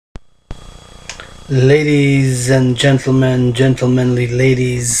Ladies and gentlemen, gentlemanly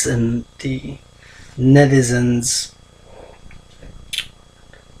ladies, and the netizens,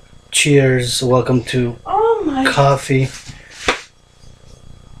 cheers. Welcome to Oh my Coffee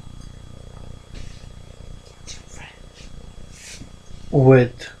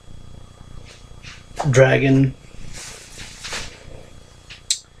with Dragon.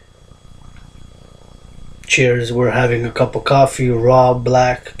 Cheers. We're having a cup of coffee, raw,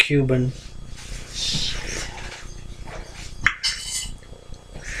 black, Cuban.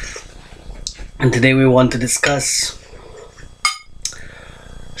 And today we want to discuss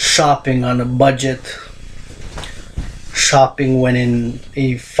shopping on a budget, shopping when in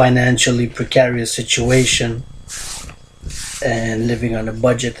a financially precarious situation, and living on a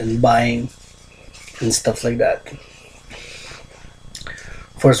budget and buying and stuff like that.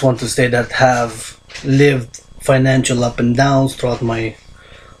 First, want to say that have lived financial up and downs throughout my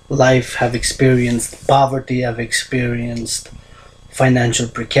life, have experienced poverty, have experienced financial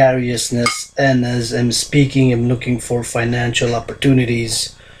precariousness, and as I'm speaking, I'm looking for financial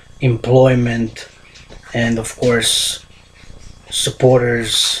opportunities, employment, and of course,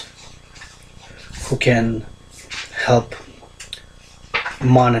 supporters who can help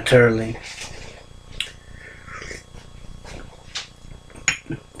monetarily.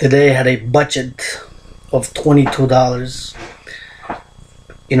 Today I had a budget of $22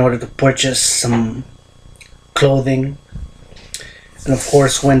 in order to purchase some clothing, and of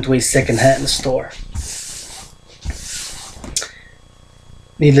course went to a second-hand store.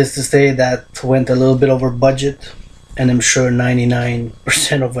 Needless to say, that went a little bit over budget, and I'm sure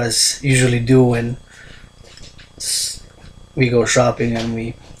 99% of us usually do when we go shopping and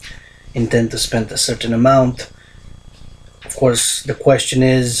we intend to spend a certain amount. Of course, the question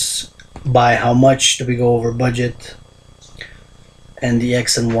is, by how much do we go over budget, and the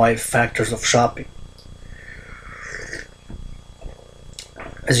X and Y factors of shopping.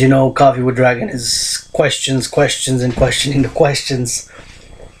 As you know, Coffee with Dragon is questions, and questioning the questions.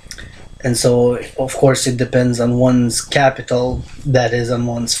 And so, of course, it depends on one's capital, that is, on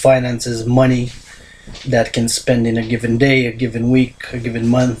one's finances, money that can spend in a given day, a given week, a given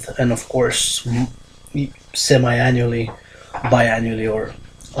month, and of course, semi-annually, biannually, or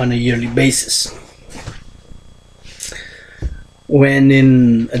on a yearly basis. When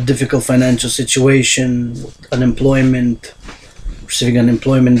in a difficult financial situation, unemployment, receiving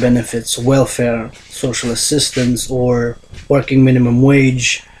unemployment benefits, welfare, social assistance, or working minimum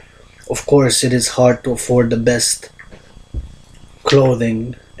wage, of course it is hard to afford the best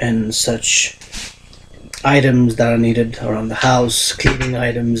clothing and such items that are needed around the house, cleaning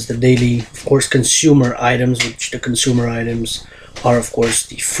items, the daily, of course, consumer items, which the consumer items are, of course,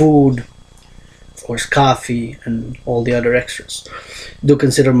 the food, of course, coffee, and all the other extras. Do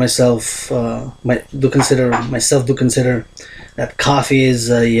consider that coffee is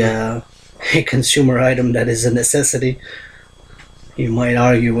a consumer item that is a necessity. You might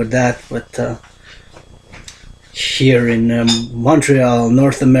argue with that, but here in Montreal,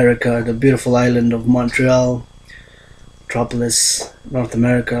 North America, the beautiful island of Montreal, metropolis, North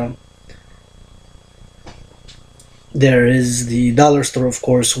America, there is the dollar store, of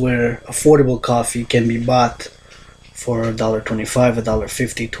course, where affordable coffee can be bought for $1.25,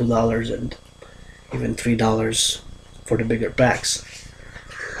 $1.50, $2, and even $3 for the bigger packs.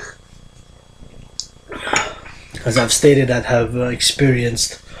 As I've stated, I have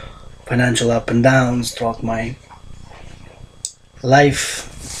experienced financial up and downs throughout my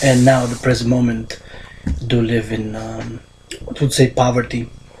life, and now the present moment do live in I would say poverty,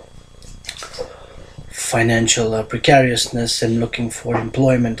 financial precariousness, and looking for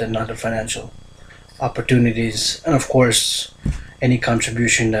employment and other financial opportunities. And of course, any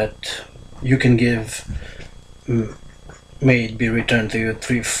contribution that you can give may it be returned to you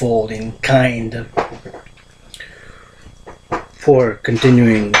threefold in kind for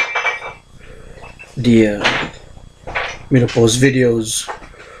continuing the me to post videos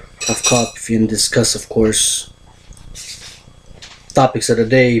of coffee and discuss, of course, topics of the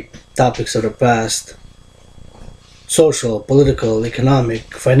day, topics of the past, social, political,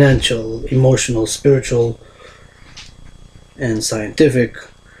 economic, financial, emotional, spiritual, and scientific.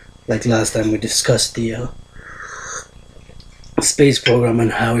 Like last time we discussed the space program,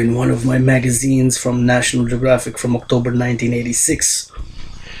 and how in one of my magazines from National Geographic from October 1986,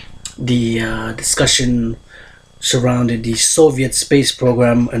 the discussion surrounded the Soviet space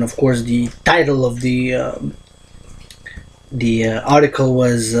program, and of course the title of the article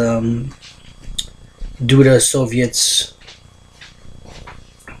was "Do the Soviets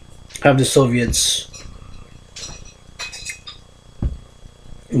have the Soviets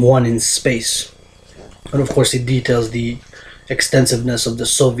won in space?" And of course, it details the extensiveness of the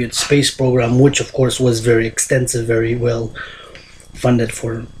Soviet space program, which of course was very extensive, very well funded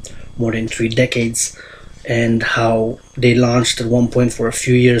for more than 3 decades, and how they launched at one point for a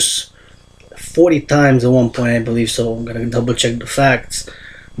few years 40 times at one point, I believe. So I'm gonna double check the facts.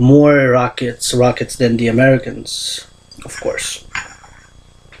 More rockets than the Americans, of course.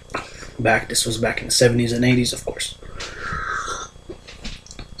 This was back in the 70s and 80s, of course.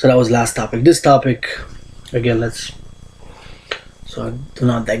 So that was last topic. This topic, again, so I do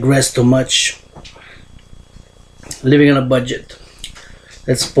not digress too much. Living on a budget.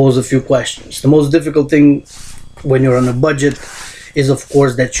 Let's pose a few questions. The most difficult thing when you're on a budget is, of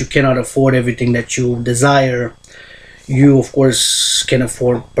course, that you cannot afford everything that you desire. You, of course, can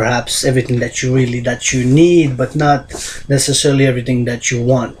afford perhaps everything that you need, but not necessarily everything that you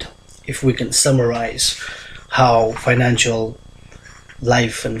want. If we can summarize how financial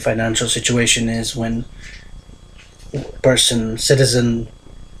life and financial situation is when citizen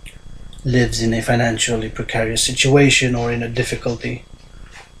lives in a financially precarious situation or in a difficulty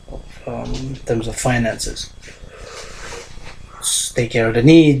in terms of finances. Take care of the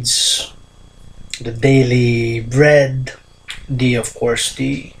needs, the daily bread, of course,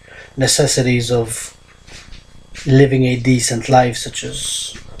 the necessities of living a decent life, such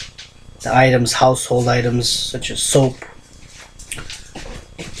as the household items such as soap,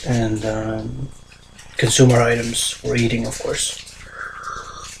 and consumer items for eating, of course.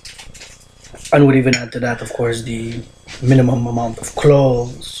 And would even add to that, of course, the minimum amount of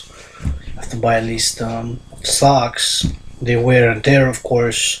clothes. You have to buy at least socks, the wear and tear, of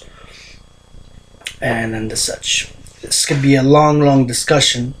course, and the such. This could be a long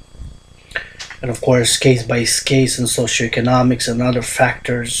discussion, and of course, case by case, and socioeconomics and other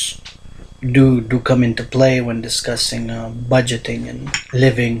factors do come into play when discussing budgeting and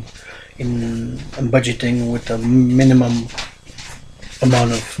living and budgeting with a minimum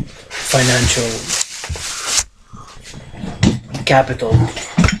amount of financial capital.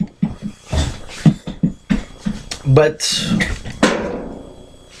 But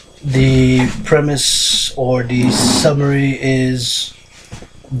the premise or the summary is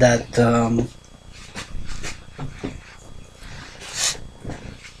that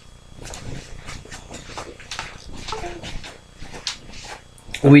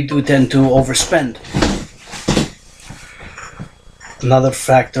we do tend to overspend. Another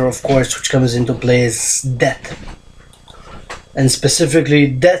factor, of course, which comes into play is debt. And specifically,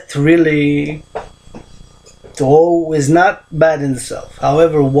 debt really is not bad in itself.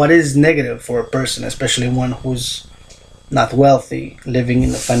 However, what is negative for a person, especially one who's not wealthy, living in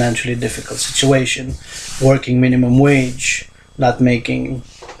a financially difficult situation, working minimum wage, not making,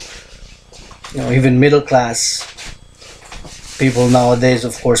 even middle class people nowadays,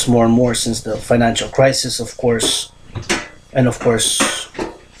 of course, more and more since the financial crisis, of course, and of course,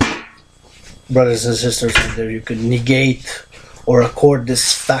 brothers and sisters, whether you could negate or accord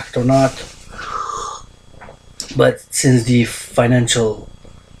this fact or not, but since the financial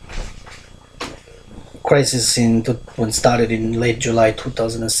crisis when started in late July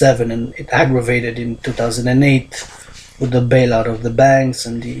 2007, and it aggravated in 2008 with the bailout of the banks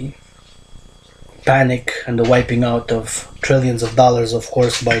and the panic and the wiping out of trillions of dollars, of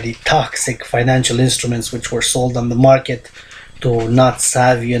course, by the toxic financial instruments which were sold on the market to not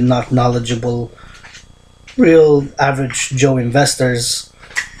savvy and not knowledgeable real average Joe investors,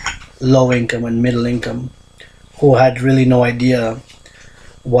 low income and middle income, who had really no idea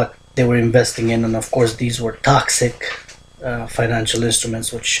what they were investing in. And of course, these were toxic financial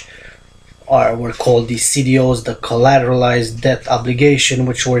instruments, which were called the CDOs, the collateralized debt obligation,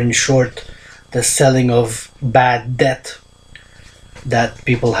 which were in short the selling of bad debt that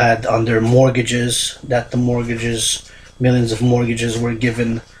people had on their mortgages, that millions of mortgages were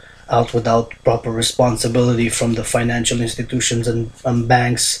given out without proper responsibility from the financial institutions and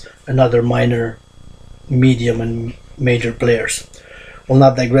banks and other minor, medium and major players. We'll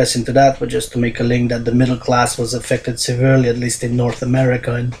not digress into that, but just to make a link that the middle class was affected severely, at least in North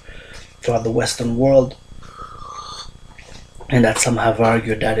America and throughout the Western world. And that some have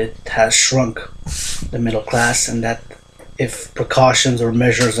argued that it has shrunk the middle class, and that if precautions or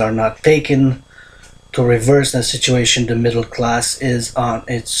measures are not taken to reverse the situation, the middle class is on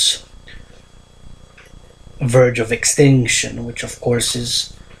its verge of extinction, which of course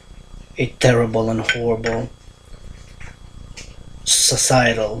is a terrible and horrible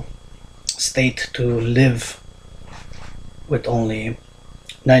societal state to live with only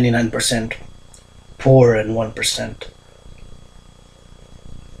 99% poor and 1%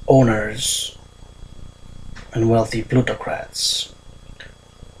 owners and wealthy plutocrats.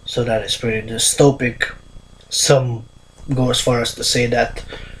 So that is pretty dystopic. Some go as far as to say that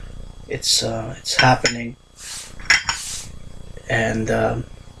it's happening, and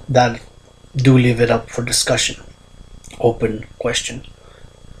that do leave it up for discussion. Open question.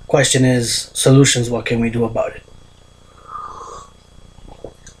 Question is solutions. What can we do about it?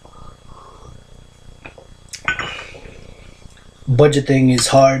 Budgeting is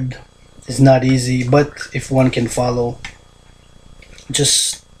hard. It's not easy, but if one can follow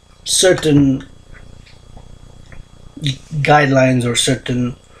just certain guidelines or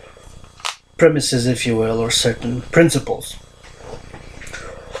certain premises, if you will, or certain principles.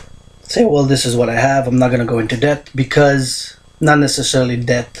 Say, well, this is what I have. I'm not going to go into debt, because not necessarily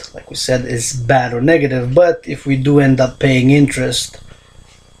debt, like we said, is bad or negative. But if we do end up paying interest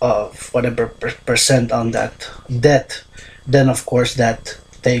of whatever percent on that debt, then of course that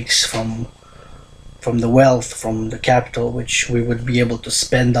takes from the wealth, from the capital, which we would be able to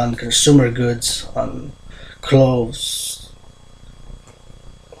spend on consumer goods, on clothes,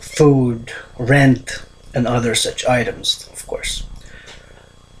 food, rent, and other such items, of course.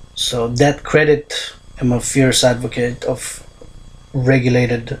 So debt credit, I'm a fierce advocate of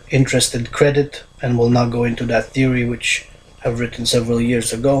regulated interested credit, and will not go into that theory, which I've written several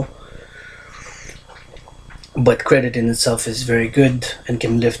years ago. But credit in itself is very good and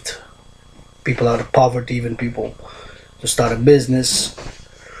can lift people out of poverty, even people to start a business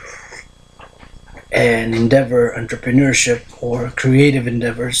and endeavor, entrepreneurship, or creative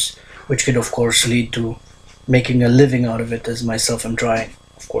endeavors, which could of course lead to making a living out of it, as myself am trying,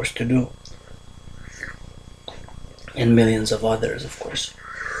 of course, to do, and millions of others, of course.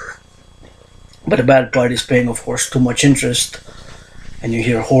 But the bad part is paying, of course, too much interest, and you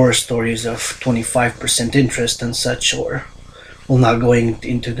hear horror stories of 25% interest and such, or well, not going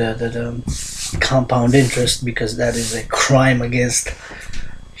into the compound interest, because that is a crime against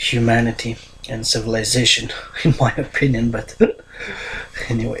humanity and civilization, in my opinion. But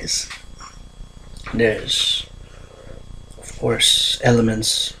anyways, there's of course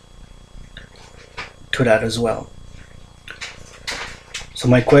elements to that as well. So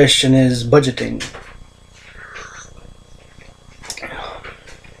my question is budgeting.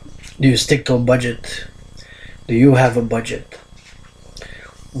 Do you stick to a budget? Do you have a budget?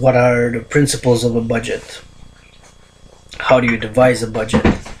 What are the principles of a budget? How do you devise a budget?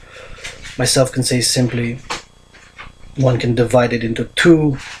 Myself can say simply, one can divide it into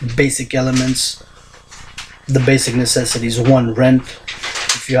two basic elements. The basic necessities: one, rent,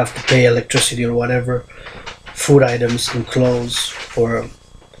 if you have to pay electricity or whatever, food items and clothes for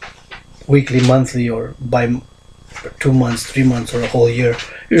weekly, monthly, or by 2 months, 3 months, or a whole year.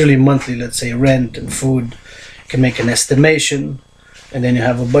 Usually monthly, let's say rent and food. You can make an estimation, and then you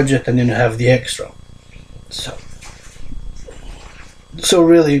have a budget, and then you have the extra. So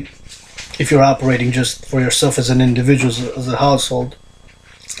really, if you're operating just for yourself as an individual, as a household,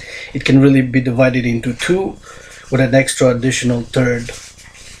 it can really be divided into two, with an extra additional third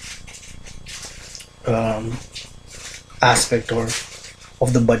aspect or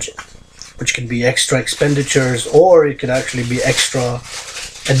of the budget, which could be extra expenditures, or it could actually be extra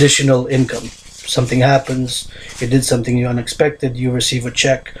additional income. Something happens, you did something unexpected, you receive a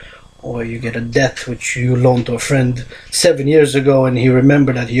check, or you get a debt which you loaned to a friend 7 years ago, and he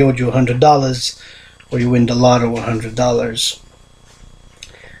remembered that he owed you $100, or you win the lotto $100,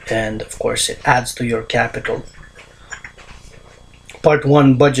 and of course it adds to your capital. Part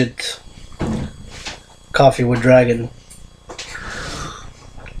 1, budget. Coffee with Dragon.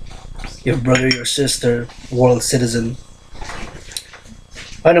 Your brother, your sister, world citizen.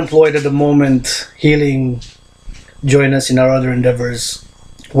 Unemployed at the moment, healing. Join us in our other endeavors.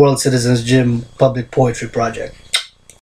 World Citizens Gym Public Poetry Project.